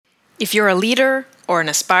If you're a leader or an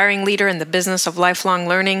aspiring leader in the business of lifelong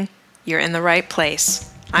learning, you're in the right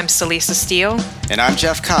place. I'm Celisa Steele. And I'm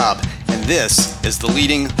Jeff Cobb, and this is the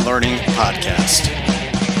Leading Learning Podcast.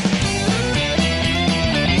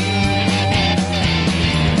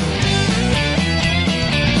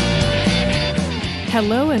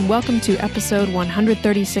 Hello and welcome to episode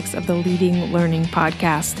 136 of the Leading Learning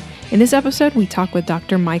Podcast. In this episode, we talk with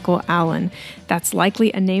Dr. Michael Allen. That's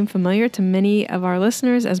likely a name familiar to many of our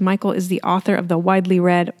listeners, as Michael is the author of the widely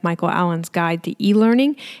read Michael Allen's Guide to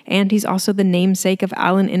E-Learning, and he's also the namesake of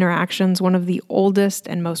Allen Interactions, one of the oldest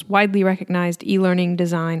and most widely recognized e-learning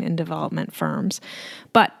design and development firms.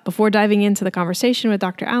 But before diving into the conversation with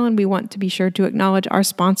Dr. Allen, we want to be sure to acknowledge our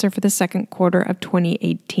sponsor for the second quarter of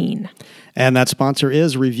 2018. And that sponsor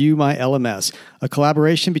is Review My LMS, a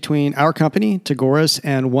collaboration between our company, Tagoras,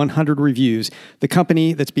 and 100 Reviews, the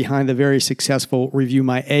company that's behind the very successful Review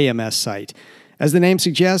My AMS site. As the name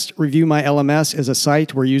suggests, Review My LMS is a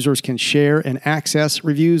site where users can share and access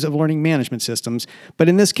reviews of learning management systems, but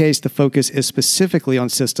in this case, the focus is specifically on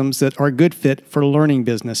systems that are a good fit for learning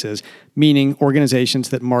businesses, meaning organizations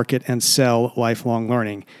that market and sell lifelong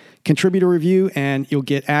learning. Contribute a review and you'll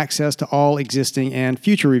get access to all existing and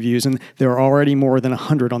future reviews, and there are already more than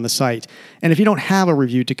 100 on the site. And if you don't have a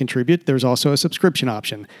review to contribute, there's also a subscription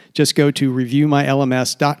option. Just go to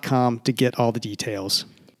reviewmylms.com to get all the details.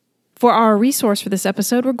 For our resource for this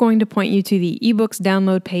episode, we're going to point you to the eBooks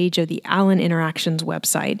download page of the Allen Interactions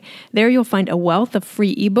website. There you'll find a wealth of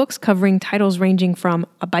free eBooks covering titles ranging from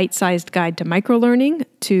A Bite-Sized Guide to Microlearning,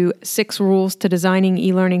 to 6 Rules to Designing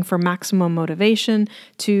E-Learning for Maximum Motivation,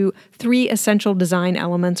 to 3 Essential Design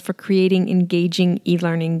Elements for Creating Engaging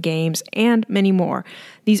E-Learning Games, and many more.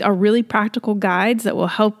 These are really practical guides that will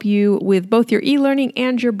help you with both your e-learning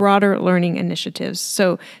and your broader learning initiatives.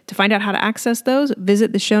 So to find out how to access those,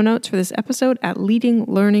 visit the show notes for this episode at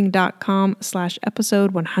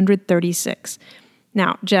leadinglearning.com/episode 136.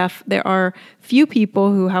 Now, Jeff, there are few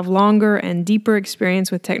people who have longer and deeper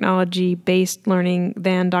experience with technology-based learning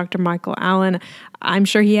than Dr. Michael Allen. I'm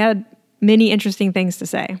sure he had many interesting things to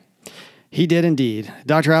say. He did indeed.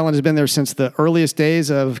 Dr. Allen has been there since the earliest days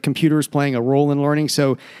of computers playing a role in learning,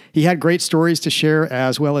 so he had great stories to share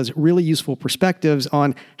as well as really useful perspectives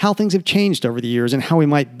on how things have changed over the years and how we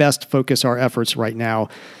might best focus our efforts right now.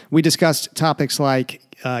 We discussed topics like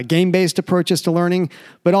game-based approaches to learning,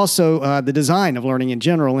 but also the design of learning in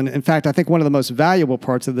general. And in fact, I think one of the most valuable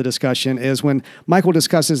parts of the discussion is when Michael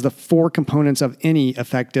discusses the 4 components of any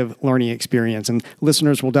effective learning experience. And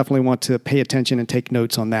listeners will definitely want to pay attention and take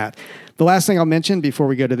notes on that. The last thing I'll mention before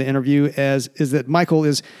we go to the interview is that Michael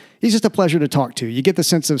he's just a pleasure to talk to. You get the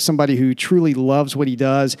sense of somebody who truly loves what he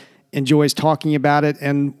does, enjoys talking about it,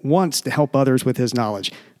 and wants to help others with his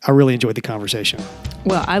knowledge. I really enjoyed the conversation.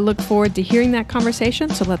 Well, I look forward to hearing that conversation,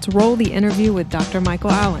 so let's roll the interview with Dr.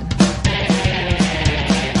 Michael Allen.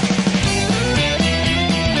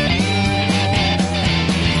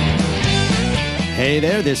 Hey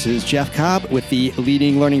there, this is Jeff Cobb with the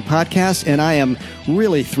Leading Learning Podcast, and I am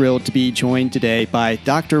really thrilled to be joined today by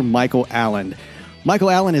Dr. Michael Allen.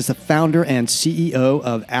 Michael Allen is the founder and CEO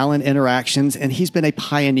of Allen Interactions, and he's been a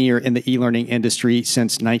pioneer in the e-learning industry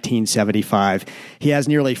since 1975. He has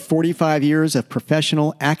nearly 45 years of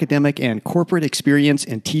professional, academic, and corporate experience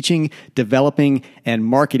in teaching, developing, and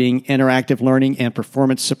marketing interactive learning and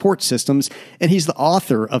performance support systems, and he's the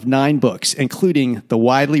author of 9 books, including the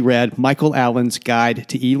widely read Michael Allen's Guide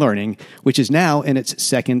to E-Learning, which is now in its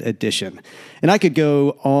 2nd edition. And I could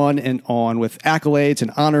go on and on with accolades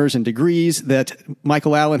and honors and degrees that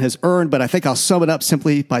Michael Allen has earned, but I think I'll sum it up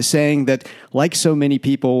simply by saying that, like so many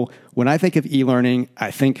people, when I think of e-learning,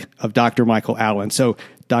 I think of Dr. Michael Allen. So,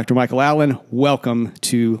 Dr. Michael Allen, welcome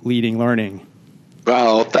to Leading Learning.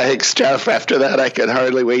 Well, thanks, Jeff. After that, I can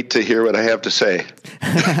hardly wait to hear what I have to say.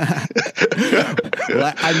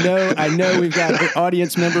 Well, I know we've got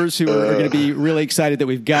audience members who are going to be really excited that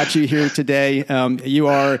we've got you here today. You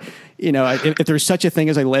are, if there's such a thing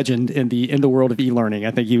as a legend in the world of e-learning,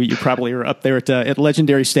 I think you probably are up there at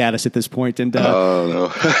legendary status at this point. And oh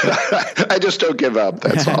no, I just don't give up.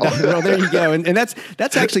 That's all. Well, there you go. And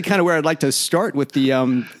that's actually kind of where I'd like to start with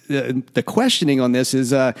the questioning on this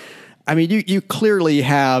is. You clearly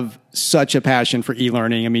have such a passion for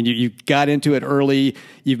e-learning. I mean, you got into it early.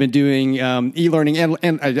 You've been doing e-learning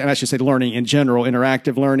and I should say learning in general,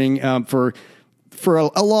 interactive learning for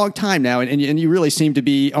a long time now. And you really seem to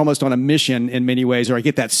be almost on a mission in many ways, or I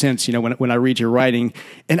get that sense, when I read your writing.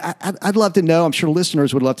 And I'd love to know, I'm sure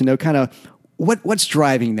listeners would love to know kind of what's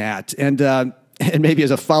driving that. And maybe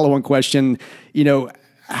as a follow-on question,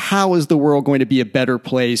 how is the world going to be a better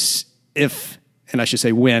place if, and I should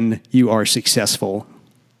say when, you are successful?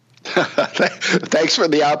 Thanks for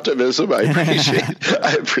the optimism. I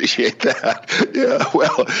appreciate that. Yeah.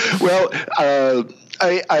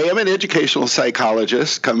 I am an educational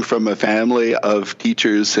psychologist, come from a family of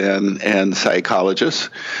teachers and psychologists.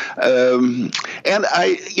 And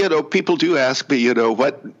people do ask me,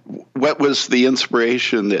 what was the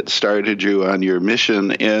inspiration that started you on your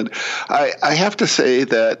mission? And I have to say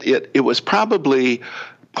that it was probably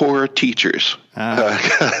poor teachers.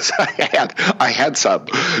 'Cause I had some,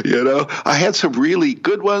 I had some really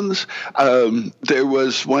good ones. There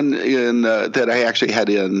was one that I actually had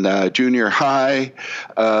in junior high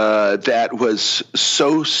that was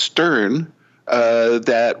so stern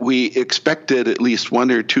that we expected at least one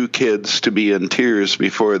or two kids to be in tears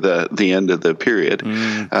before the end of the period.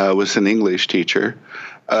 Was an English teacher.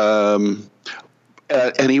 And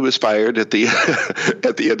he was fired at the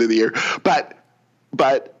at the end of the year. But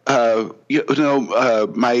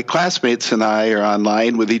my classmates and I are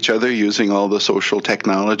online with each other using all the social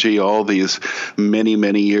technology, all these many,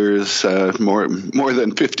 many years, more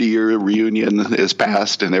than 50-year reunion has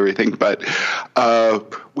passed and everything. But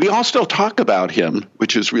we all still talk about him,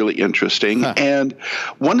 which is really interesting. Huh. And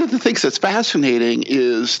one of the things that's fascinating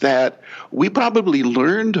is that we probably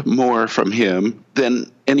learned more from him than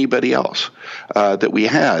anybody else that we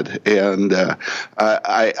had. And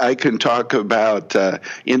I can talk about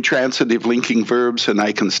intransitive linking verbs, and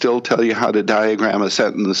I can still tell you how to diagram a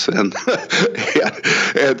sentence and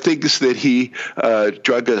and things that he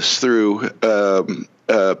drug us through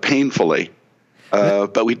painfully.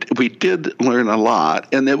 But we did learn a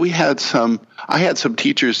lot, and then I had some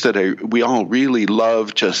teachers that we all really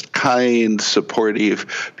loved, just kind,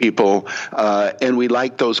 supportive people, and we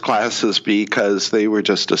liked those classes because they were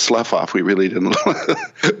just a slough off. We really didn't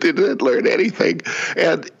learn anything,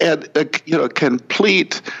 and a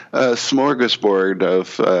complete smorgasbord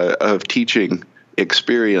of teaching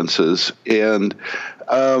experiences. And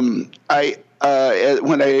when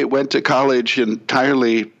I went to college,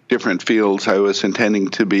 entirely different fields. I was intending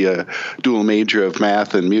to be a dual major of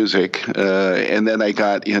math and music, and then I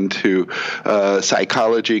got into a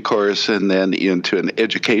psychology course and then into an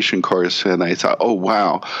education course, and I thought, oh,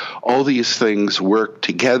 wow, all these things work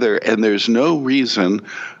together, and there's no reason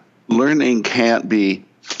learning can't be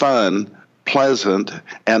fun, pleasant,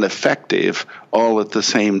 and effective all at the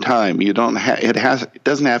same time. It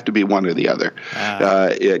doesn't have to be one or the other.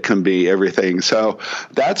 It can be everything. So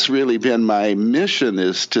that's really been my mission,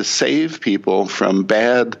 is to save people from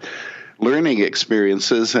bad learning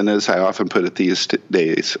experiences. And as I often put it these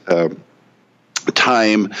days,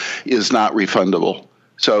 time is not refundable.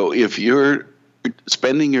 So if you're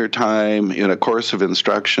spending your time in a course of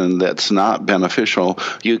instruction that's not beneficial,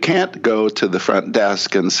 you can't go to the front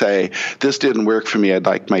desk and say, this didn't work for me, I'd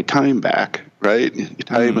like my time back, right?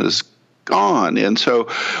 Time is gone. And so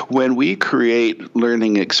when we create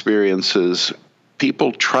learning experiences,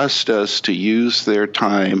 people trust us to use their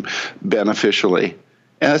time beneficially.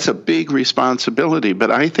 And that's a big responsibility,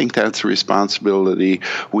 but I think that's a responsibility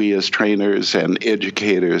we as trainers and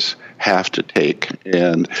educators have to take.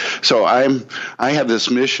 And so I have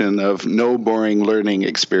this mission of no boring learning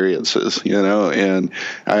experiences, and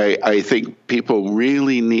I think people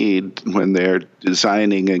really need, when they're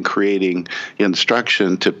designing and creating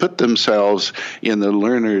instruction, to put themselves in the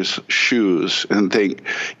learner's shoes and think,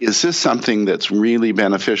 is this something that's really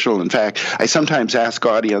beneficial? In fact, I sometimes ask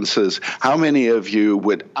audiences, how many of you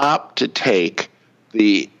would opt to take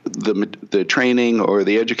the training or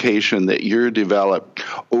the education that you're developed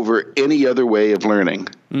over any other way of learning?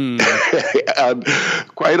 And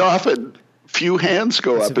quite often, few hands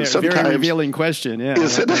go up. It's a very revealing question, yeah.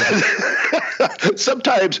 Isn't it?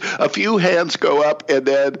 Sometimes a few hands go up, and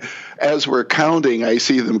then as we're counting, I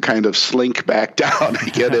see them kind of slink back down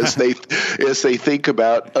again as they think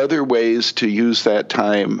about other ways to use that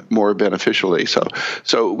time more beneficially.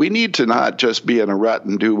 So we need to not just be in a rut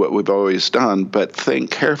and do what we've always done, but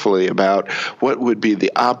think carefully about what would be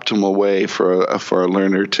the optimal way for a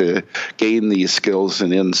learner to gain these skills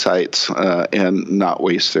and insights and not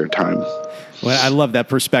waste their time. Well, I love that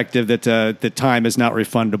perspective that time is not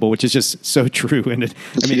refundable, which is just so true. And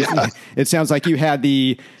it sounds like you had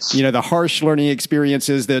the harsh learning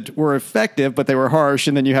experiences that were effective, but they were harsh,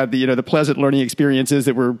 and then you had the pleasant learning experiences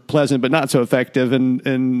that were pleasant but not so effective.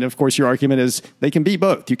 And of course, your argument is they can be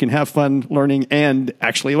both. You can have fun learning and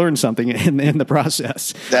actually learn something in the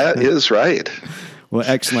process. That is right. Well,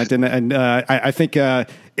 excellent. And I think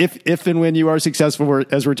if and when you are successful,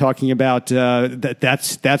 as we're talking about,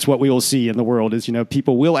 that's what we will see in the world is,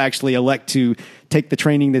 people will actually elect to take the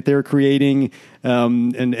training that they're creating,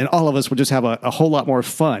 and all of us will just have a whole lot more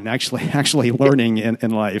fun actually learning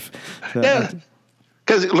in life. Yeah.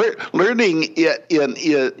 Because learning at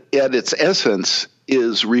its essence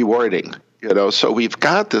is rewarding. So we've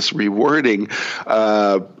got this rewarding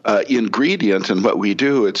ingredient in what we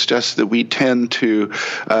do. It's just that we tend to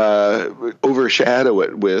overshadow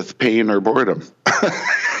it with pain or boredom.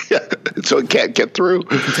 So it can't get through.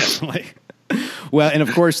 Definitely. Well, and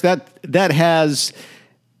of course that has,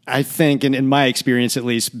 I think, in my experience at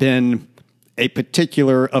least, been a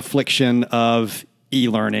particular affliction of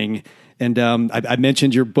e-learning. And I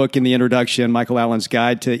mentioned your book in the introduction, Michael Allen's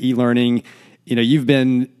Guide to E-Learning. You've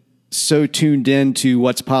been so tuned in to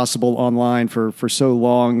what's possible online for so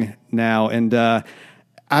long now. And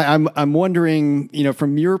I'm wondering,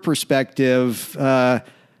 from your perspective,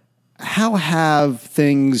 how have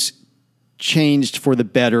things changed for the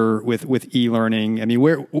better with e-learning? I mean,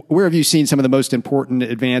 where have you seen some of the most important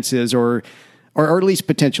advances or at least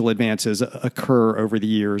potential advances occur over the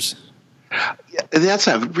years? That's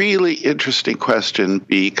a really interesting question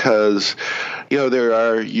because, there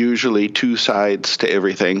are usually two sides to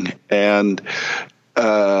everything. And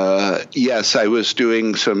yes, I was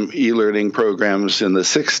doing some e-learning programs in the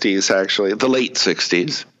 60s, actually, the late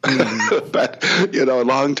 60s, but, a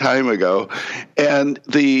long time ago. And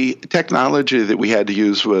the technology that we had to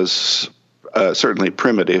use was certainly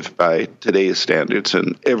primitive by today's standards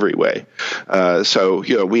in every way. So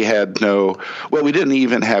we had we didn't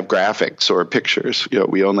even have graphics or pictures.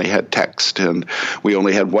 We only had text, and we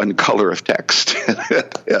only had one color of text.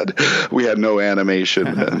 And we had no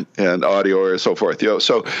animation and audio or so forth.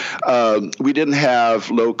 So we didn't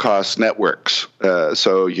have low-cost networks.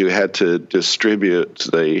 So you had to distribute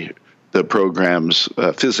the programs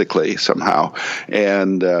physically somehow.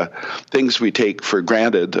 And things we take for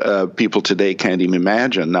granted, people today can't even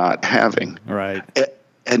imagine not having. Right.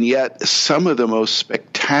 And yet some of the most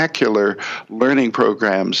spectacular learning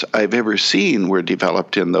programs I've ever seen were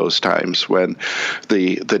developed in those times when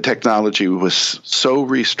the technology was so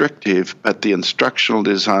restrictive, but the instructional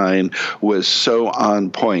design was so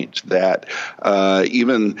on point that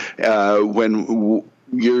even when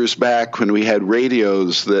years back when we had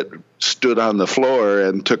radios that stood on the floor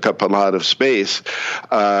and took up a lot of space,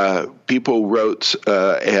 people wrote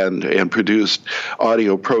and produced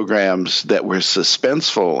audio programs that were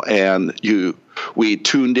suspenseful, and we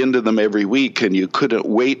tuned into them every week, and you couldn't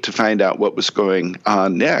wait to find out what was going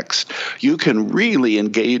on next. You can really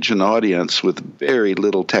engage an audience with very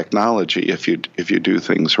little technology if you do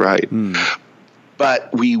things right.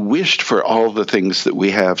 But we wished for all the things that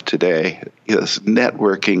we have today,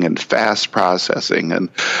 networking and fast processing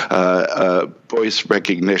and voice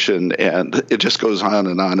recognition, and it just goes on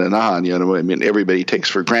and on and on. Everybody takes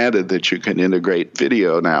for granted that you can integrate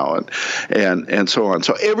video now and so on.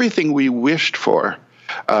 So everything we wished for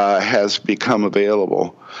has become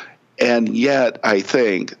available. And yet I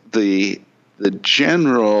think the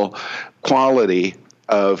general quality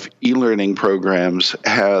of e-learning programs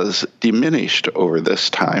has diminished over this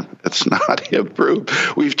time. It's not improved.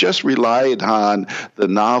 We've just relied on the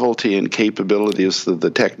novelty and capabilities of the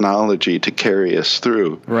technology to carry us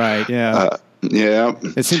through. Right, yeah. Yeah.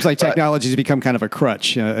 It seems like technology has become kind of a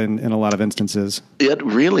crutch in a lot of instances. It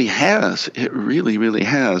really has. It really, really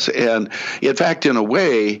has. And in fact, in a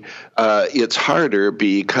way, it's harder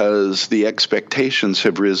because the expectations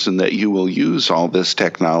have risen that you will use all this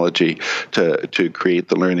technology to create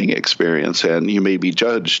the learning experience. And you may be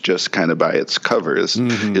judged just kind of by its cover is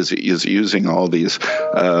using all these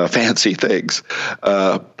fancy things.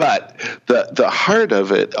 But the heart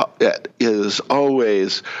of it is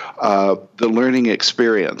always the learning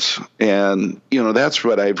experience. And, that's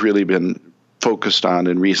what I've really been focused on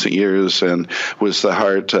in recent years and was the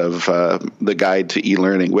heart of the Guide to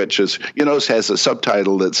E-Learning, which is, has a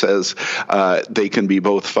subtitle that says they can be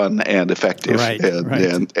both fun and effective. Right,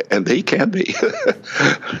 and they can be.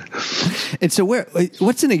 And so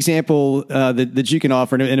what's an example that you can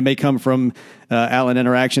offer, and it may come from Allen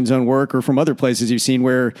Interaction's own work or from other places you've seen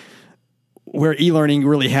where e-learning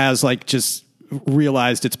really has just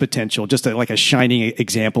realized its potential, just like a shining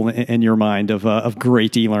example in your mind of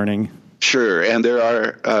great e-learning? Sure, and there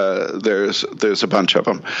are there's a bunch of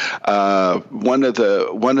them. One of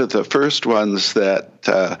the first ones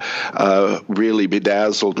that really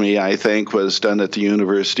bedazzled me, I think, was done at the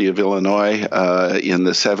University of Illinois in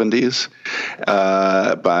the 70s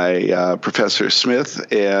by Professor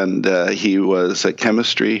Smith, and he was a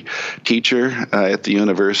chemistry teacher at the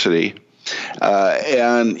university.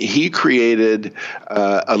 And he created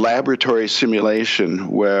a laboratory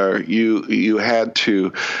simulation where you had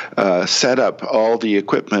to set up all the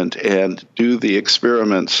equipment and do the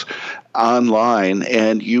experiments online,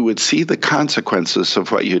 and you would see the consequences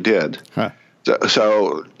of what you did. Huh.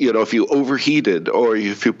 So, if you overheated or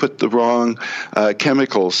if you put the wrong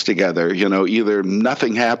chemicals together, either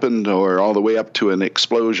nothing happened or all the way up to an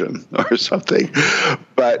explosion or something.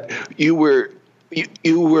 But you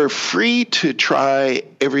were free to try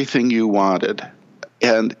everything you wanted.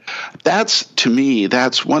 And to me,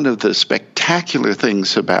 that's one of the spectacular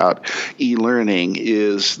things about e-learning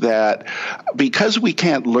is that because we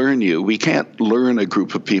can't learn a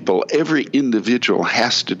group of people. Every individual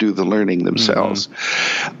has to do the learning themselves.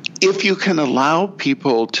 Mm-hmm. If you can allow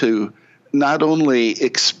people to not only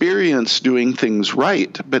experience doing things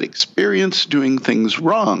right, but experience doing things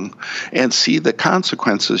wrong and see the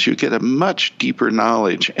consequences, you get a much deeper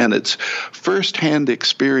knowledge, and it's firsthand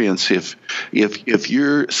experience. If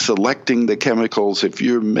you're selecting the chemicals, if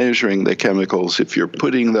you're measuring the chemicals, if you're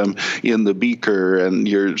putting them in the beaker and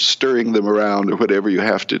you're stirring them around or whatever you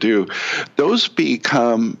have to do, those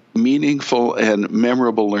become meaningful and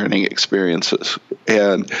memorable learning experiences.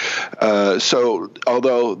 And so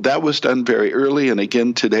although that was done very early, and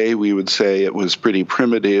again today we would say it was pretty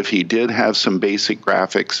primitive, he did have some basic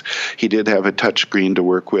graphics. He did have a touch screen to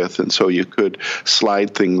work with, and so you could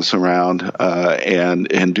slide things around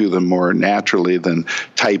and do them more naturally than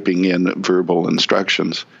typing in verbal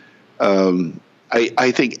instructions.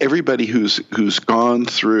 I think everybody who's gone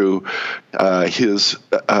through his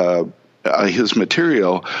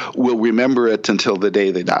material will remember it until the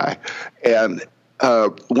day they die. And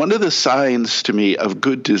one of the signs to me of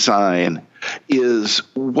good design is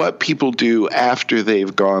what people do after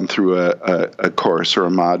they've gone through a course or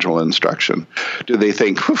a module instruction. Do they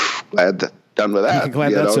think, glad done with that?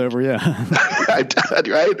 Glad that's over, yeah.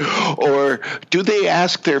 Right? Or do they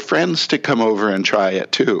ask their friends to come over and try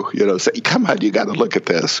it too? Say, come on, you got to look at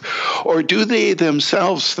this. Or do they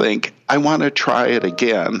themselves think, I want to try it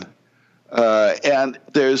again? And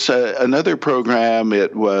there's another program.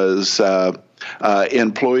 It was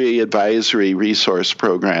employee advisory resource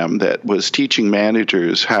program that was teaching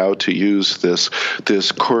managers how to use this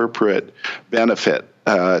corporate benefit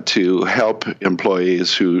to help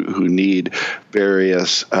employees who need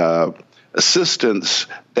various assistance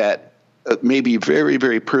that may be very,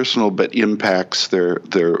 very personal, but impacts their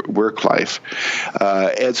work life.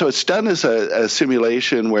 And so it's done as a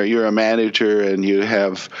simulation where you're a manager and you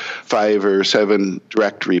have 5 or 7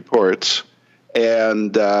 direct reports.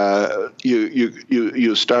 And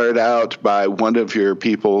you start out by one of your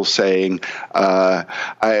people saying, I'm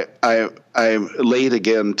late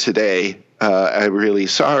again today. I'm really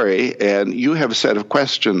sorry. And you have a set of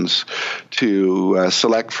questions to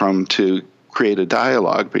select from to create a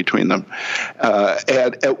dialogue between them.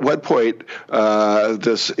 And at one point,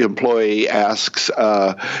 this employee asks,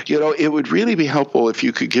 it would really be helpful if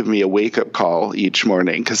you could give me a wake-up call each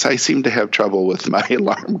morning because I seem to have trouble with my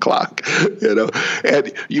alarm clock.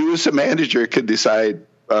 And you as a manager can decide,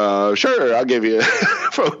 sure, I'll give you a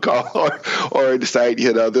phone call, or decide,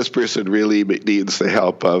 this person really needs the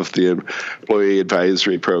help of the employee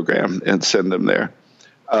advisory program and send them there.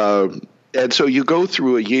 And so you go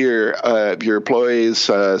through a year, your employees,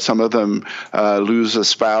 some of them lose a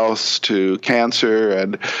spouse to cancer,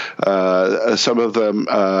 and some of them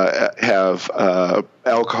have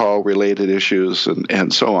alcohol-related issues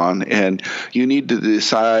and so on. And you need to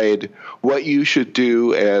decide what you should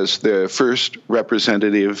do as the first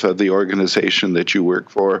representative of the organization that you work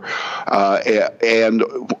for,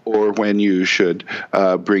 or when you should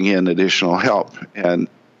bring in additional help. And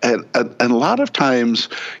a lot of times,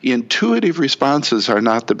 intuitive responses are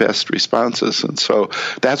not the best responses. And so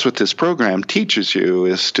that's what this program teaches you,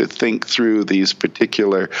 is to think through these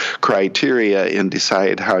particular criteria and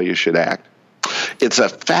decide how you should act. It's a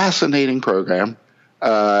fascinating program.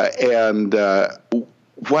 And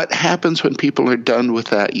what happens when people are done with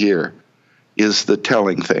that year is the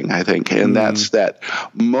telling thing, I think. And that's that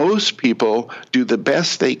most people do the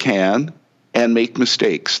best they can and make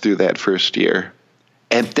mistakes through that first year.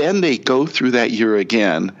 And then they go through that year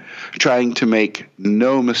again, trying to make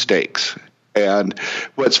no mistakes. And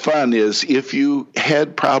what's fun is if you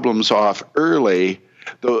head problems off early,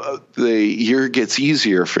 the year gets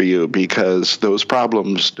easier for you because those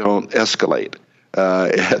problems don't escalate.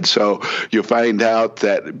 And so you find out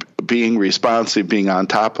that being responsive, being on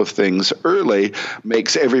top of things early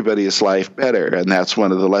makes everybody's life better. And that's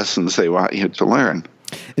one of the lessons they want you to learn.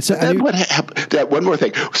 One more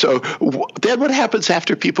thing. So then what happens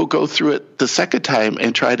after people go through it the second time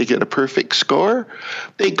and try to get a perfect score?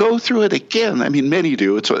 They go through it again. I mean, many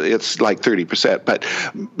do. It's like 30%. But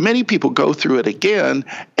many people go through it again,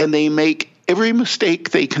 and they make every mistake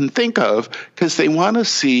they can think of because they want to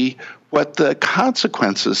see what the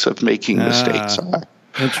consequences of making mistakes are.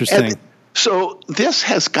 Interesting. So this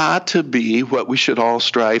has got to be what we should all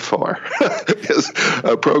strive for, is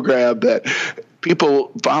a program that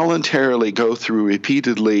people voluntarily go through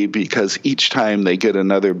repeatedly because each time they get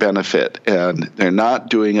another benefit, and they're not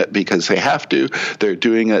doing it because they have to, they're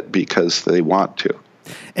doing it because they want to.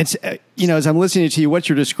 And, as I'm listening to you, what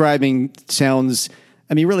you're describing sounds,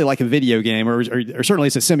 really like a video game, or certainly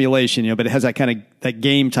it's a simulation, but it has that kind of that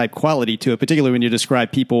game type quality to it, particularly when you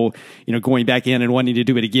describe people, going back in and wanting to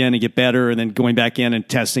do it again and get better, and then going back in and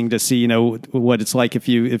testing to see, what it's like if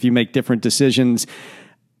you make different decisions.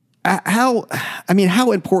 How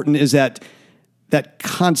important is that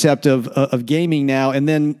concept of gaming now? And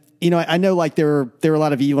then, I know like there are a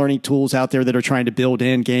lot of e-learning tools out there that are trying to build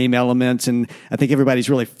in game elements, and I think everybody's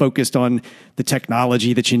really focused on the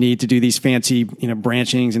technology that you need to do these fancy,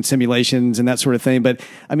 branchings and simulations and that sort of thing. But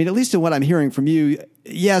at least in what I'm hearing from you,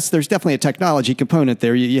 yes, there's definitely a technology component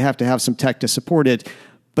there. You have to have some tech to support it.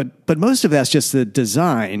 But most of that's just the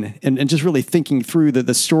design and just really thinking through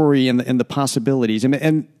the story and the possibilities.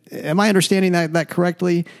 And am I understanding that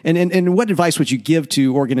correctly? And what advice would you give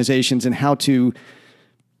to organizations and how to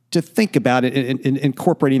think about it and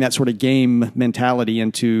incorporating that sort of game mentality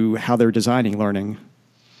into how they're designing learning?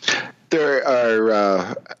 There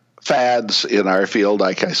are fads in our field,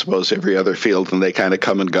 like I suppose every other field, and they kind of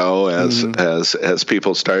come and go as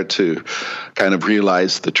people start to kind of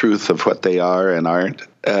realize the truth of what they are and aren't.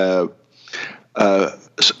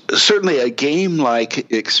 Certainly a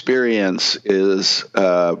game-like experience is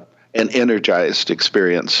an energized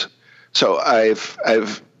experience. So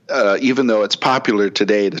I've even though it's popular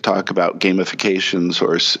today to talk about gamifications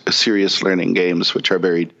or serious learning games, which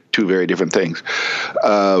are two very different things,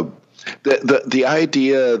 the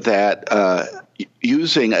idea that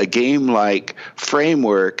using a game-like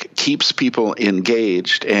framework keeps people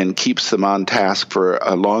engaged and keeps them on task for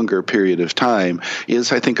a longer period of time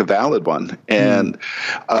is, I think, a valid one. And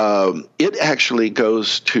it actually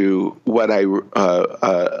goes to what I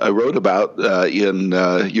wrote about in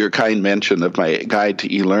your kind mention of my guide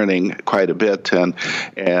to e-learning quite a bit,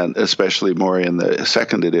 and especially more in the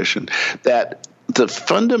second edition, that the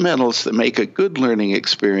fundamentals that make a good learning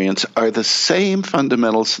experience are the same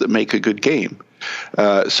fundamentals that make a good game.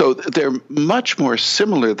 So they're much more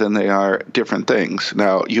similar than they are different things.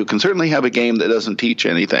 Now, you can certainly have a game that doesn't teach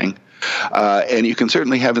anything, and you can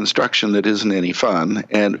certainly have instruction that isn't any fun.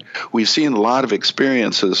 And we've seen a lot of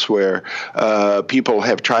experiences where people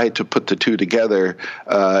have tried to put the two together,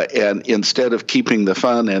 and instead of keeping the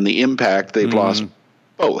fun and the impact, they've lost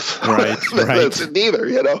both. Right. That's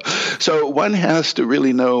neither, So one has to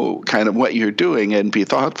really know kind of what you're doing and be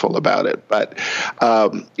thoughtful about it. But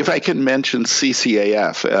if I can mention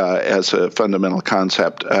CCAF as a fundamental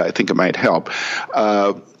concept, I think it might help.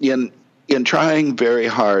 In trying very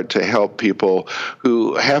hard to help people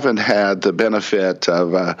who haven't had the benefit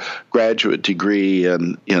of a graduate degree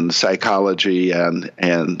in psychology and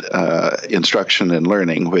instruction and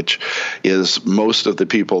learning, which is most of the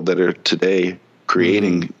people that are today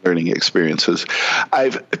creating learning experiences,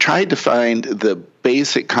 I've tried to find the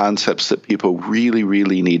basic concepts that people really,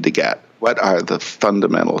 really need to get. What are the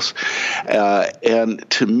fundamentals? And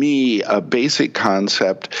to me, a basic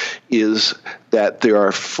concept is that there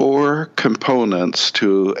are 4 components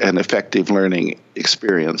to an effective learning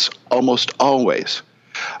experience, almost always.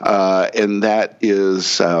 And that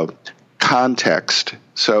is context.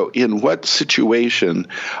 So in what situation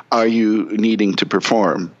are you needing to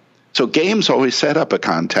perform? So games always set up a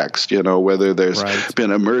context, whether there's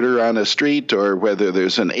been a murder on a street or whether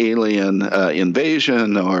there's an alien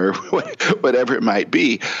invasion or whatever it might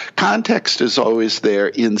be. Context is always there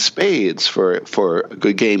in spades for a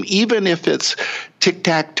good game, even if it's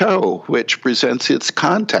tic-tac-toe, which presents its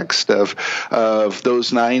context of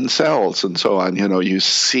those 9 cells and so on. You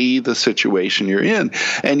see the situation you're in.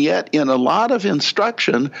 And yet, in a lot of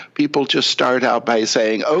instruction, people just start out by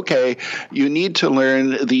saying, okay, you need to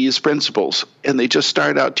learn these principles. And they just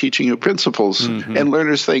start out teaching you principles. And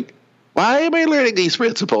learners think, why am I learning these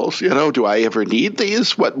principles? Do I ever need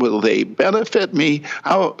these? What will they benefit me?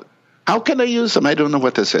 How can I use them? I don't know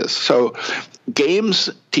what this is. So games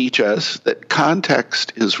teach us that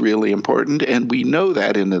context is really important, and we know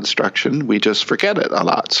that in instruction. We just forget it a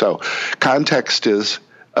lot. So context is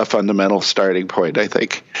a fundamental starting point, I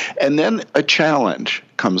think. And then a challenge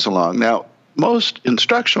comes along. Now, most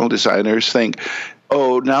instructional designers think,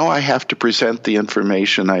 oh, now I have to present the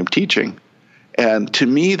information I'm teaching. And to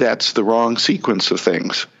me, that's the wrong sequence of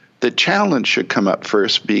things. The challenge should come up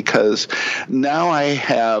first, because now I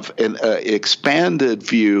have an expanded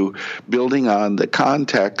view building on the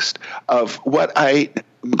context of what I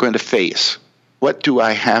am going to face. what do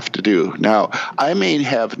I have to do? Now, I may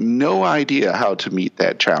have no idea how to meet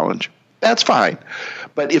that challenge. That's fine.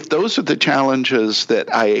 But if those are the challenges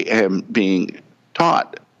that I am being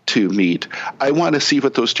taught to meet, I want to see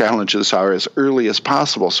what those challenges are as early as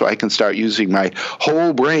possible so I can start using my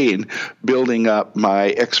whole brain, building up my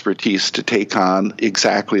expertise to take on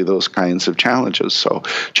exactly those kinds of challenges. So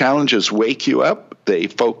challenges wake you up, they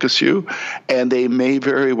focus you, and they may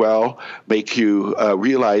very well make you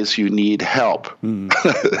realize you need help. Now,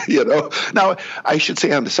 I should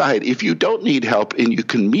say on the side, if you don't need help and you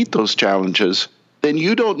can meet those challenges, then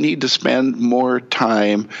you don't need to spend more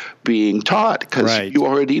time being taught because you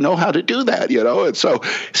already know how to do that, And so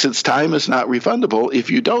since time is not refundable,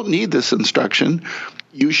 if you don't need this instruction,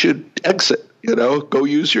 you should exit. Go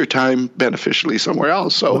use your time beneficially somewhere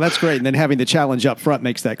else. So, well, that's great. And then having the challenge up front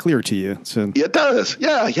makes that clear to you. So it does.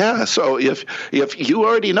 Yeah. So if you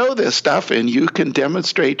already know this stuff and you can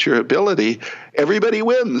demonstrate your ability, everybody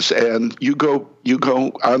wins, and you go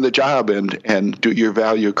on the job and do your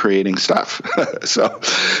value creating stuff.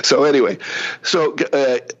 So anyway,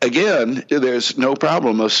 again, there's no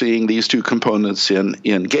problem of seeing these two components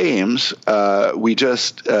in games. We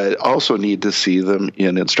just also need to see them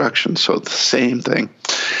in instruction. So the same thing.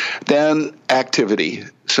 Then activity.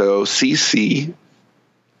 So CC,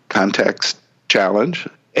 context, challenge.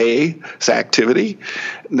 A is activity.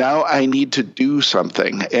 Now I need to do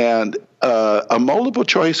something. And a multiple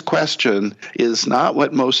choice question is not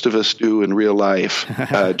what most of us do in real life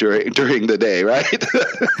during the day, right?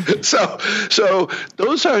 So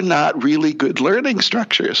those are not really good learning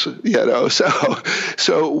structures,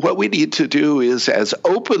 So what we need to do is, as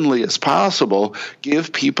openly as possible,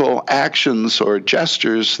 give people actions or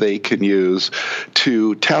gestures they can use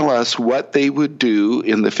to tell us what they would do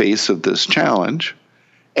in the face of this challenge.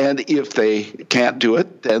 And if they can't do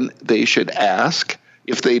it, then they should ask.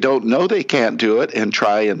 If they don't know they can't do it and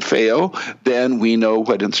try and fail, then we know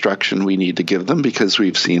what instruction we need to give them because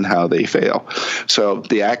we've seen how they fail. So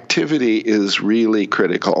the activity is really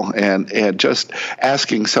critical, and just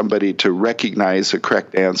asking somebody to recognize a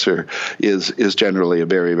correct answer is generally a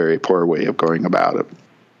very, very poor way of going about it.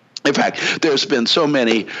 In fact, there's been so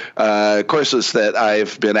many courses that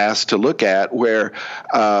I've been asked to look at where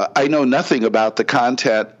I know nothing about the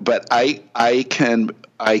content, but I can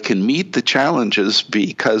meet the challenges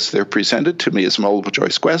because they're presented to me as multiple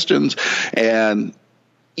choice questions, and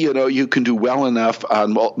you can do well enough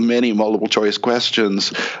on many multiple choice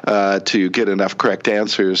questions to get enough correct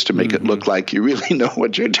answers to make it look like you really know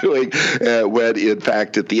what you're doing. When in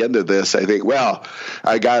fact, at the end of this, I think, well,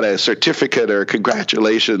 I got a certificate or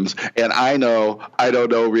congratulations, and I don't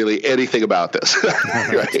know really anything about this.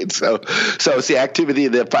 Right? So it's the activity.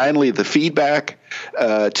 Then finally, the feedback.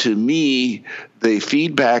 To me, the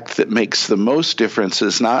feedback that makes the most difference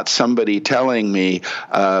is not somebody telling me,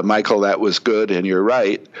 Michael, that was good and you're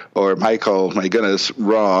right, or Michael, my goodness,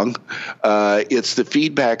 wrong. It's the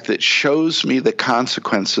feedback that shows me the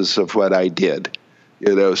consequences of what I did.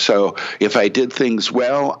 So if I did things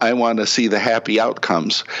well, I want to see the happy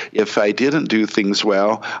outcomes. If I didn't do things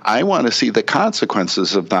well, I want to see the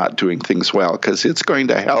consequences of not doing things well, because it's going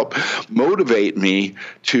to help motivate me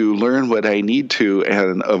to learn what I need to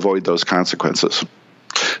and avoid those consequences.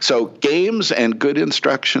 So games and good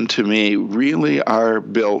instruction to me really are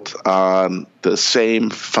built on the same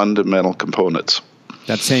fundamental components.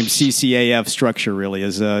 That same CCAF structure really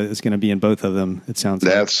is going to be in both of them, it sounds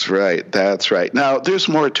like. That's right. Now, there's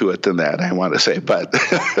more to it than that, I want to say. But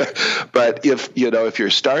if you're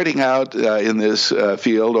starting out in this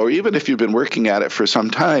field, or even if you've been working at it for some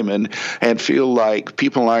time and feel like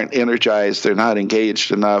people aren't energized, they're not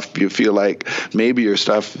engaged enough, you feel like maybe your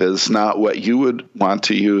stuff is not what you would want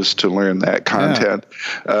to use to learn that content,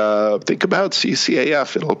 think about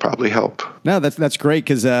CCAF. It'll probably help. No, that's great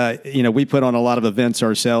because, we put on a lot of events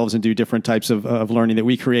ourselves and do different types of learning that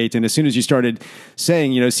we create. And as soon as you started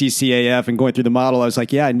saying, CCAF and going through the model, I was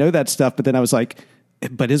like, yeah, I know that stuff. But then I was like,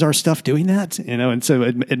 but is our stuff doing that? And so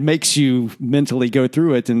it makes you mentally go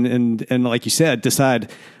through it. And like you said, decide,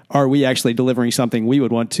 are we actually delivering something we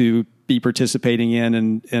would want to be participating in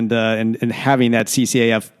and having that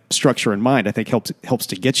CCAF structure in mind, I think helps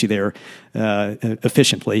to get you there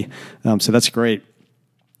efficiently. So that's great.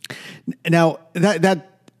 Now that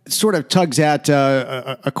sort of tugs at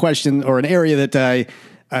a question or an area that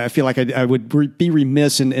I feel like I would be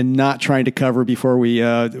remiss in not trying to cover before we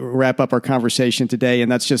wrap up our conversation today,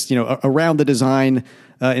 and that's just around the design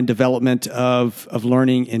and development of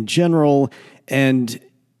learning in general. And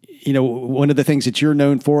one of the things that you're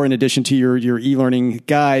known for, in addition to your e-learning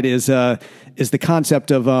guide, is the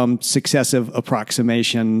concept of successive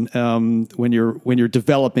approximation when you're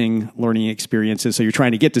developing learning experiences. So you're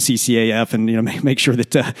trying to get to CCAF and make sure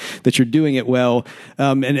that you're doing it well.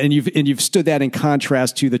 And you've stood that in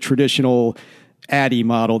contrast to the traditional ADDIE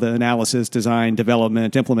model, the analysis, design,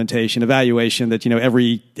 development, implementation, evaluation that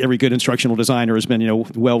every good instructional designer has been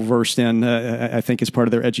well versed in. I think as part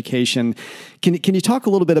of their education. Can you talk a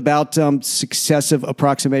little bit about successive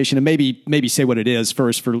approximation and maybe say what it is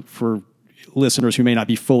first for listeners who may not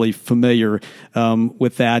be fully familiar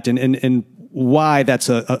with that and why that's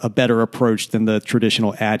a better approach than the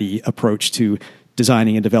traditional ADDIE approach to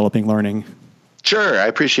designing and developing learning? Sure. I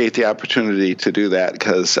appreciate the opportunity to do that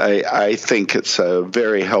because I think it's a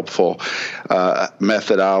very helpful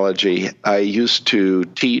methodology. I used to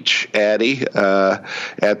teach ADDIE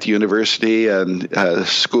at the university and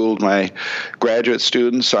schooled my graduate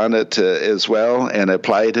students on it as well and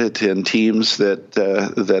applied it in teams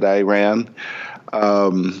that I ran.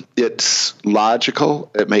 It's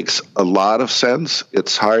logical. It makes a lot of sense.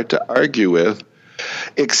 It's hard to argue with,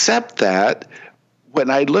 except that when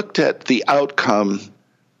I looked at the outcome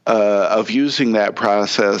of using that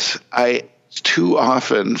process, I too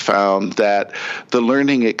often found that the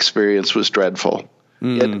learning experience was dreadful.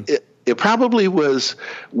 It probably was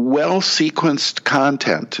well-sequenced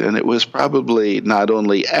content, and it was probably not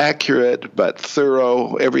only accurate but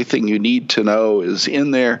thorough. Everything you need to know is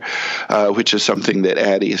in there, which is something that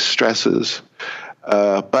ADDIE stresses.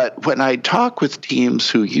 But when I talk with teams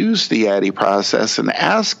who use the ADDIE process and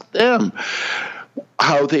ask them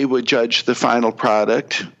how they would judge the final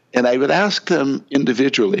product, and I would ask them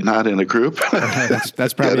individually, not in a group.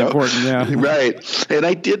 That's probably important, yeah. Right. And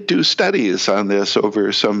I did do studies on this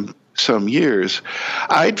over some years.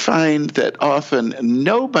 I'd find that often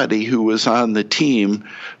nobody who was on the team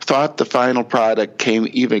thought the final product came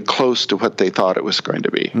even close to what they thought it was going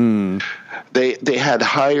to be. They had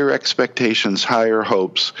higher expectations, higher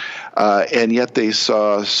hopes, and yet they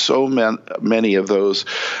saw so many of those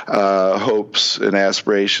hopes and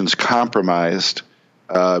aspirations compromised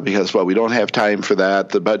because, we don't have time for that,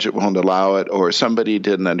 the budget won't allow it, or somebody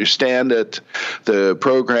didn't understand it, the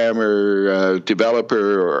programmer,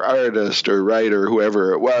 developer, or artist, or writer,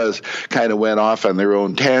 whoever it was, kind of went off on their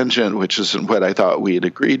own tangent, which isn't what I thought we had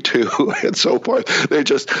agreed to, and so forth. They're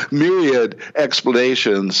just myriad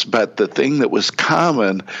explanations, but the thing that was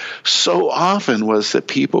common so often was that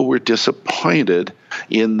people were disappointed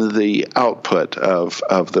in the output of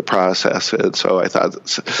the process. And so I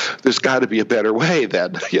thought there's got to be a better way that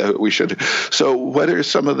we should. So what are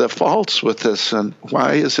some of the faults with this and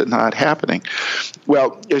why is it not happening?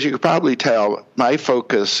 Well, as you could probably tell, my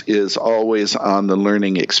focus is always on the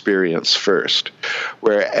learning experience first,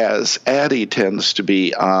 whereas ADDIE tends to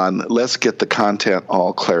be on let's get the content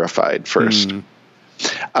all clarified first.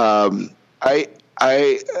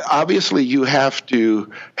 I obviously you have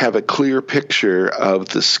to have a clear picture of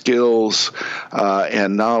the skills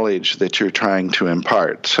and knowledge that you're trying to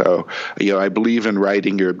impart. So, I believe in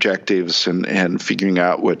writing your objectives and figuring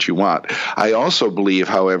out what you want. I also believe,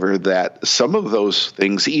 however, that some of those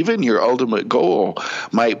things, even your ultimate goal,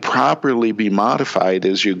 might properly be modified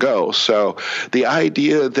as you go. So the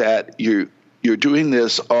idea that you're doing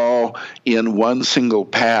this all in one single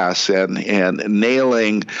pass and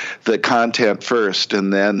nailing the content first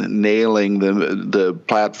and then nailing the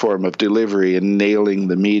platform of delivery and nailing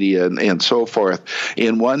the media and so forth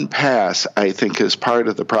in one pass, I think is part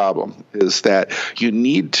of the problem, is that you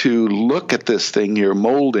need to look at this thing you're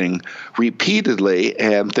molding repeatedly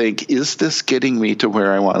and think, is this getting me to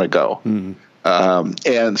where I want to go?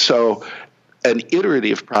 And so an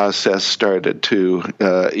iterative process started to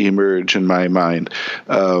emerge in my mind.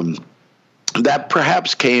 That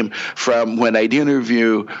perhaps came from when I'd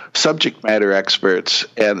interview subject matter experts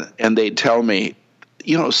and they'd tell me,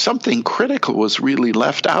 something critical was really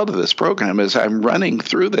left out of this program. As I'm running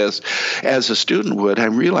through this as a student would,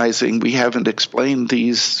 I'm realizing we haven't explained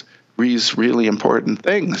these really important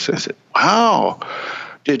things. I said, wow,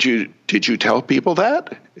 did you tell people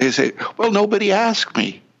that? They say, well, nobody asked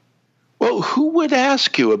me. Well, who would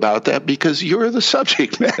ask you about that? Because you're the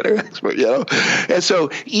subject matter expert, And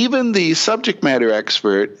so even the subject matter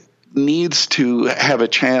expert needs to have a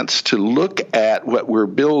chance to look at what we're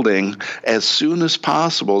building as soon as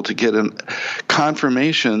possible to get a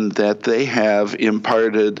confirmation that they have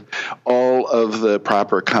imparted all of the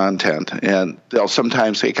proper content. And they'll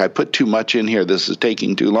sometimes say, I put too much in here, this is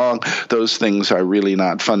taking too long. Those things are really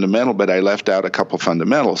not fundamental, but I left out a couple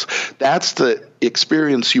fundamentals. That's the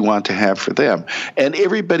experience you want to have for them. And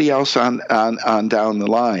everybody else on down the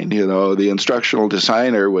line, the instructional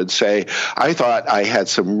designer would say, I thought I had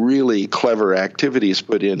some really clever activities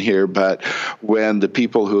put in here, but when the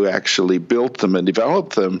people who actually built them and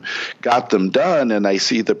developed them got them done and I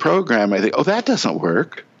see the program, I think, oh, that doesn't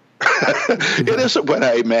work. It isn't what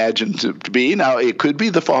I imagined it to be. Now, it could be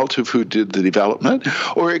the fault of who did the development,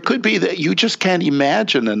 or it could be that you just can't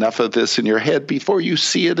imagine enough of this in your head before you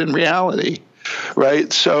see it in reality,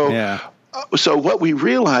 right? So what we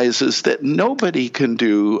realize is that nobody can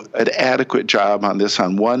do an adequate job on this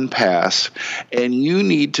on one pass, and you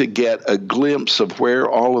need to get a glimpse of where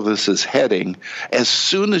all of this is heading as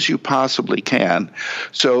soon as you possibly can,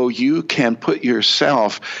 so you can put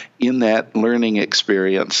yourself in that learning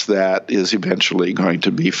experience that is eventually going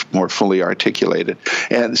to be more fully articulated.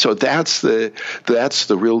 And so that's the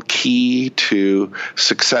real key to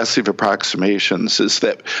successive approximations, is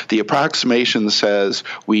that the approximation says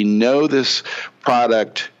we know this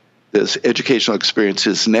product, this educational experience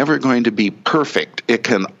is never going to be perfect. It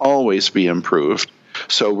can always be improved.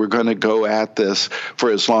 So we're going to go at this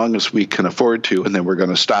for as long as we can afford to, and then we're going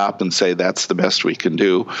to stop and say that's the best we can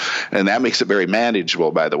do. And that makes it very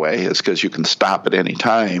manageable, by the way, is because you can stop at any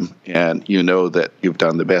time, and you know that you've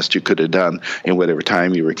done the best you could have done in whatever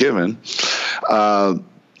time you were given.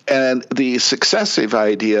 And the successive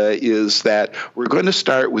idea is that we're going to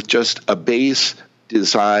start with just a base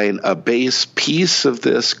design, a base piece of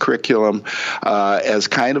this curriculum as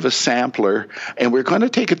kind of a sampler, and we're going to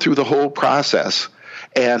take it through the whole process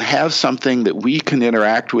and have something that we can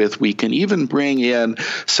interact with. We can even bring in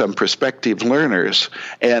some prospective learners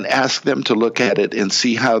and ask them to look at it and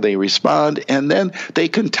see how they respond. And then they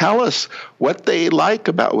can tell us what they like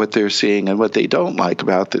about what they're seeing and what they don't like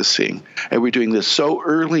about this seeing. And we're doing this so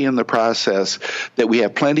early in the process that we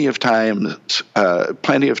have plenty of time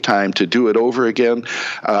to do it over again.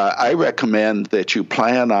 I recommend that you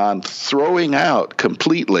plan on throwing out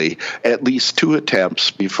completely at least 2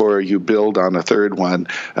 attempts before you build on a third one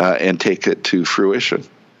and take it to fruition.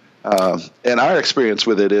 And our experience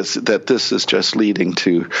with it is that this is just leading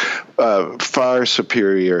to far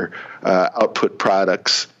superior output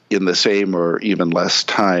products in the same or even less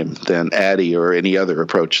time than ADDIE or any other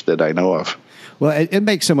approach that I know of. Well, it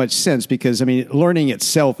makes so much sense because, I mean, learning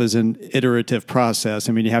itself is an iterative process.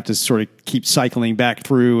 I mean, you have to sort of keep cycling back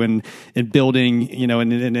through and building,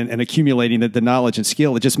 and accumulating the knowledge and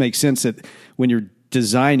skill. It just makes sense that when you're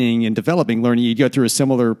designing and developing learning, you go through a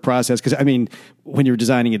similar process. Because, I mean, when you're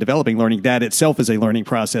designing and developing learning, that itself is a learning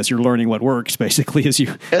process. You're learning what works, basically, as you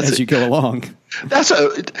go along.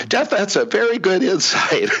 Jeff, that's a very good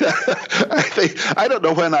insight. I don't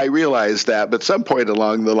know when I realized that, but some point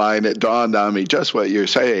along the line, it dawned on me just what you're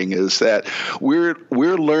saying is that we're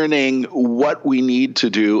learning what we need to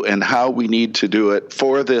do and how we need to do it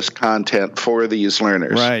for this content, for these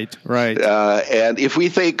learners. Right. And if we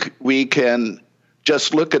think we can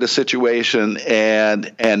just look at a situation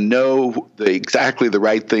and know exactly the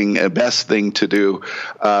right thing and best thing to do,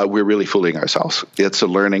 we're really fooling ourselves. It's a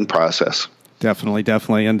learning process.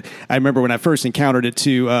 Definitely. And I remember when I first encountered it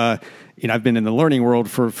too, I've been in the learning world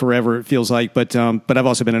for forever, it feels like, but I've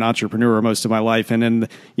also been an entrepreneur most of my life. And in the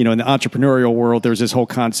entrepreneurial world, there's this whole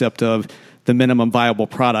concept of the minimum viable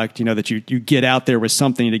product, that you get out there with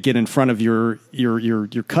something to get in front of your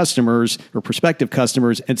customers or prospective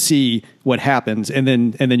customers and see what happens. And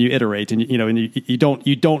then you iterate and, you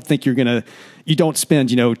don't think you don't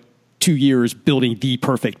spend, 2 years building the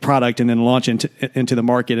perfect product and then launch into the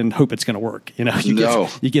market and hope it's going to work.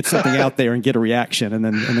 You get something out there and get a reaction and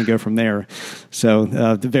then go from there. So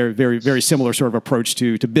the very, very, very similar sort of approach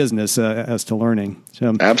to business as to learning.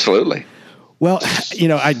 So, absolutely. Well,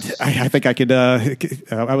 I think I could.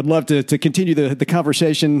 I would love to continue the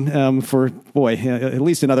conversation for at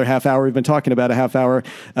least another half hour. We've been talking about a half hour,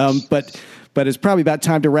 but it's probably about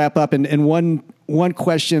time to wrap up. And one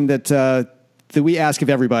question that we ask of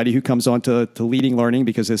everybody who comes on to Leading Learning,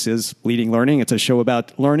 because this is Leading Learning. It's a show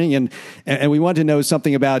about learning, and we want to know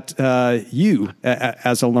something about you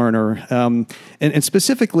as a learner, and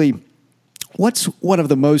specifically, what's one of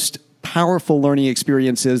the most powerful learning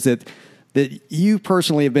experiences that you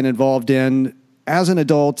personally have been involved in as an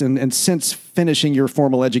adult and since finishing your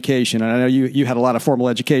formal education? And I know you had a lot of formal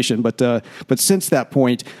education, but since that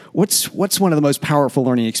point, what's one of the most powerful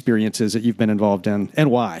learning experiences that you've been involved in, and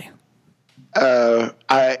why? I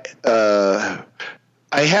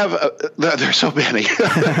have, there's so many.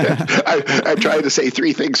 I'm trying to say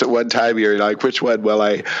 3 things at one time here, like which one will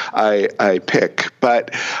I pick?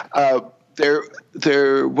 But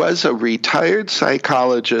There was a retired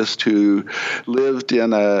psychologist who lived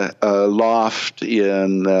in a loft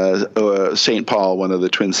in St. Paul, one of the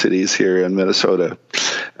Twin Cities here in Minnesota.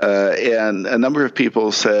 And a number of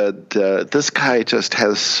people said, this guy just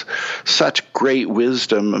has such great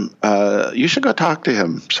wisdom. You should go talk to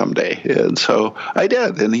him someday. And so I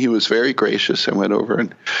did. And he was very gracious. I went over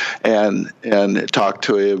and talked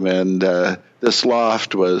to him. And this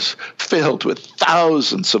loft was filled with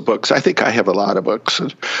thousands of books. I think I have a lot of books.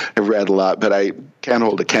 I've read a lot, but I can't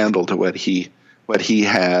hold a candle to what he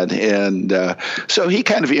had. And so he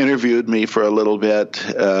kind of interviewed me for a little bit,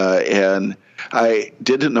 and I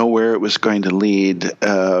didn't know where it was going to lead,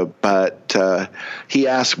 but he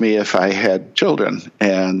asked me if I had children,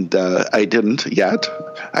 and I didn't yet.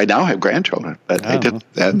 I now have grandchildren, but I didn't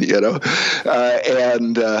then,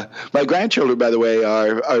 and my grandchildren, by the way,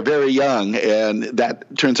 are very young, and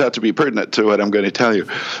that turns out to be pertinent to what I'm going to tell you.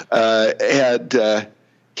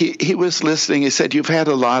 He was listening. He said, "You've had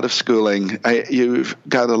a lot of schooling. You've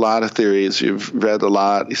got a lot of theories. You've read a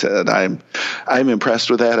lot." He said, "I'm impressed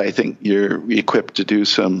with that. I think you're equipped to do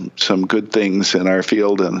some good things in our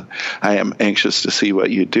field, and I am anxious to see what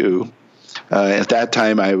you do." At that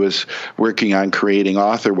time, I was working on creating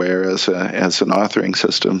AuthorWare as an authoring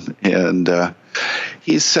system, and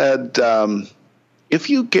he said, "If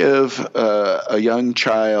you give a young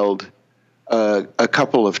child a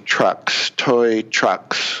couple of trucks, toy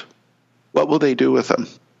trucks, what will they do with them?"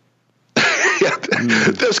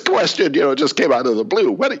 This question, just came out of the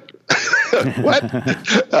blue. What?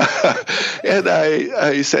 And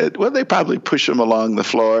I said, well, they probably push them along the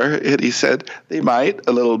floor. And he said, they might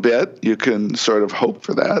a little bit. You can sort of hope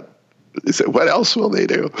for that. He said, what else will they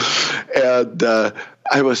do? And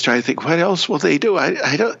I was trying to think, what else will they do?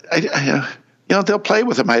 They'll play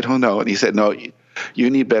with them. I don't know. And he said, no,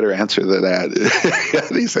 you need better answer than that.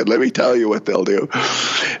 And he said, let me tell you what they'll do.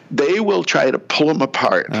 They will try to pull them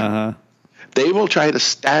apart. Uh-huh. They will try to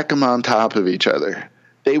stack them on top of each other.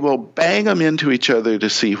 They will bang them into each other to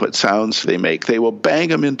see what sounds they make. They will bang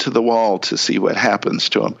them into the wall to see what happens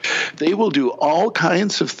to them. They will do all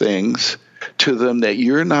kinds of things to them that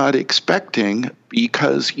you're not expecting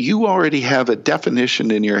because you already have a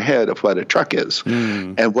definition in your head of what a truck is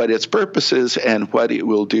and what its purpose is and what it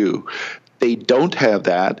will do. They don't have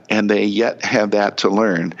that, and they yet have that to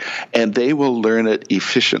learn, and they will learn it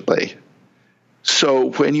efficiently. So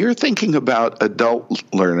when you're thinking about adult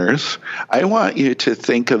learners, I want you to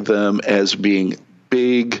think of them as being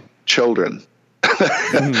big children.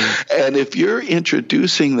 And if you're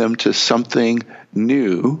introducing them to something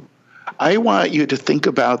new, I want you to think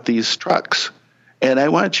about these trucks. And I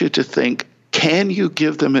want you to think, can you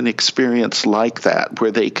give them an experience like that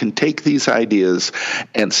where they can take these ideas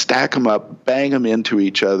and stack them up, bang them into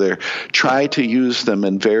each other, try to use them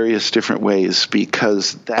in various different ways,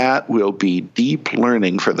 because that will be deep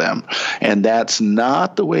learning for them. And that's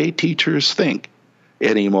not the way teachers think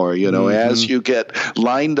anymore. As you get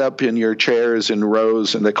lined up in your chairs in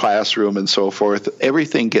rows in the classroom and so forth,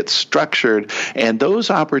 everything gets structured, and those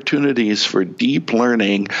opportunities for deep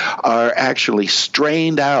learning are actually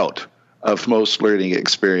strained out of most learning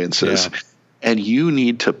experiences, and you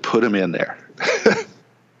need to put them in there.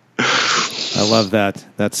 I love that.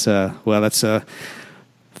 That's a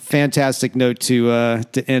fantastic note to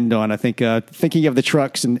end on. I think thinking of the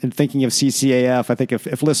trucks and thinking of CCAF, I think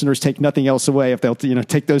if listeners take nothing else away, if they'll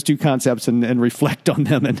take those two concepts and reflect on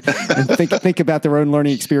them and think about their own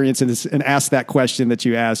learning experience and ask that question that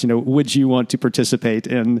you asked, would you want to participate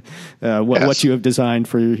in what you have designed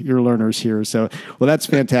for your learners here? So, well, that's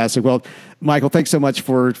fantastic. Well, Michael, thanks so much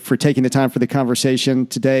for taking the time for the conversation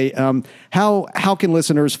today. How can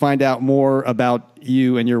listeners find out more about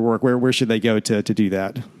you and your work? Where should they go to do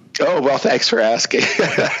that? Oh, well, thanks for asking.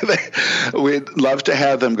 We'd love to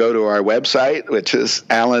have them go to our website, which is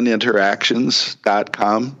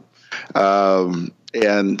alleninteractions.com.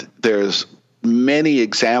 And there's many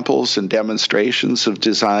examples and demonstrations of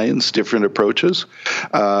designs, different approaches.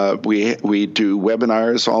 We do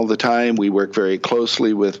webinars all the time. We work very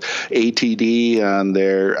closely with ATD on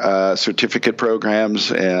their certificate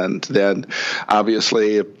programs, and then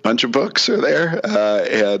obviously a bunch of books are there,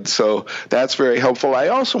 and so that's very helpful. I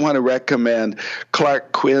also want to recommend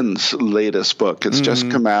Clark Quinn's latest book. It's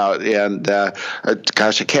just come out, and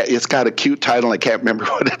it's got a cute title. I can't remember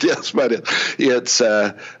what it is, but it's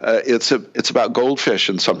about goldfish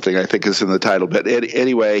and something, I think, is in the title. But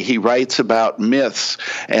anyway, he writes about myths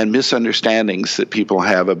and misunderstandings that people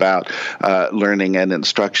have about learning and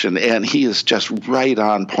instruction. And he is just right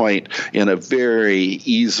on point in a very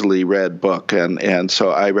easily read book. And so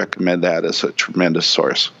I recommend that as a tremendous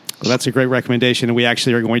source. Well, that's a great recommendation, and we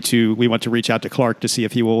actually we want to reach out to Clark to see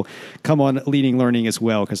if he will come on Leading Learning as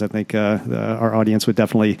well, because I think our audience would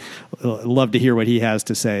definitely love to hear what he has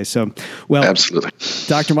to say. So, well, absolutely.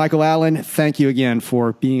 Dr. Michael Allen, thank you again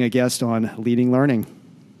for being a guest on Leading Learning.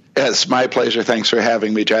 It's my pleasure. Thanks for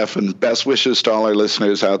having me, Jeff, and best wishes to all our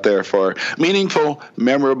listeners out there for meaningful,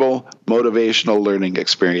 memorable, motivational learning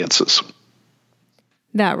experiences.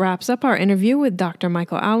 That wraps up our interview with Dr.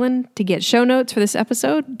 Michael Allen. To get show notes for this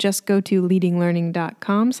episode, just go to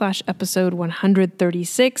leadinglearning.com/episode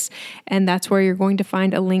 136, and that's where you're going to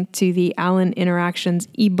find a link to the Allen Interactions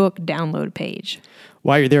ebook download page.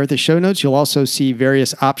 While you're there at the show notes, you'll also see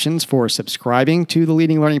various options for subscribing to the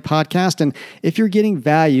Leading Learning podcast. And if you're getting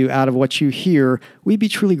value out of what you hear, we'd be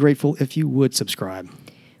truly grateful if you would subscribe.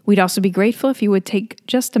 We'd also be grateful if you would take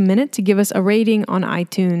just a minute to give us a rating on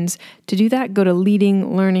iTunes. To do that, go to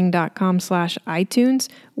leadinglearning.com/iTunes.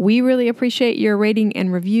 We really appreciate your rating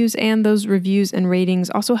and reviews, and those reviews and ratings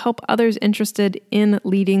also help others interested in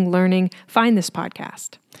leading learning find this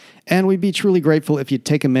podcast. And we'd be truly grateful if you'd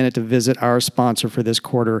take a minute to visit our sponsor for this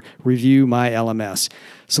quarter, Review My LMS.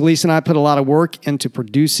 Celeste and I put a lot of work into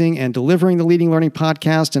producing and delivering the Leading Learning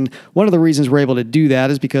podcast, and one of the reasons we're able to do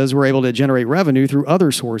that is because we're able to generate revenue through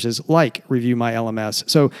other sources like Review My LMS.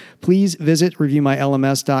 So please visit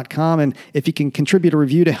reviewmylms.com, and if you can contribute a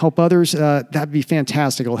review to help others, that'd be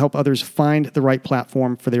fantastic. It'll help others find the right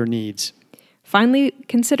platform for their needs. Finally,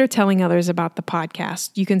 consider telling others about the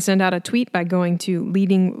podcast. You can send out a tweet by going to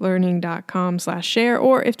leadinglearning.com/share,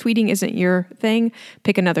 or if tweeting isn't your thing,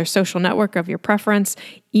 pick another social network of your preference,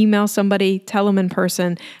 email somebody, tell them in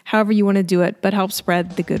person, however you want to do it, but help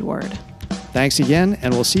spread the good word. Thanks again,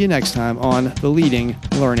 and we'll see you next time on the Leading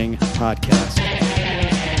Learning Podcast.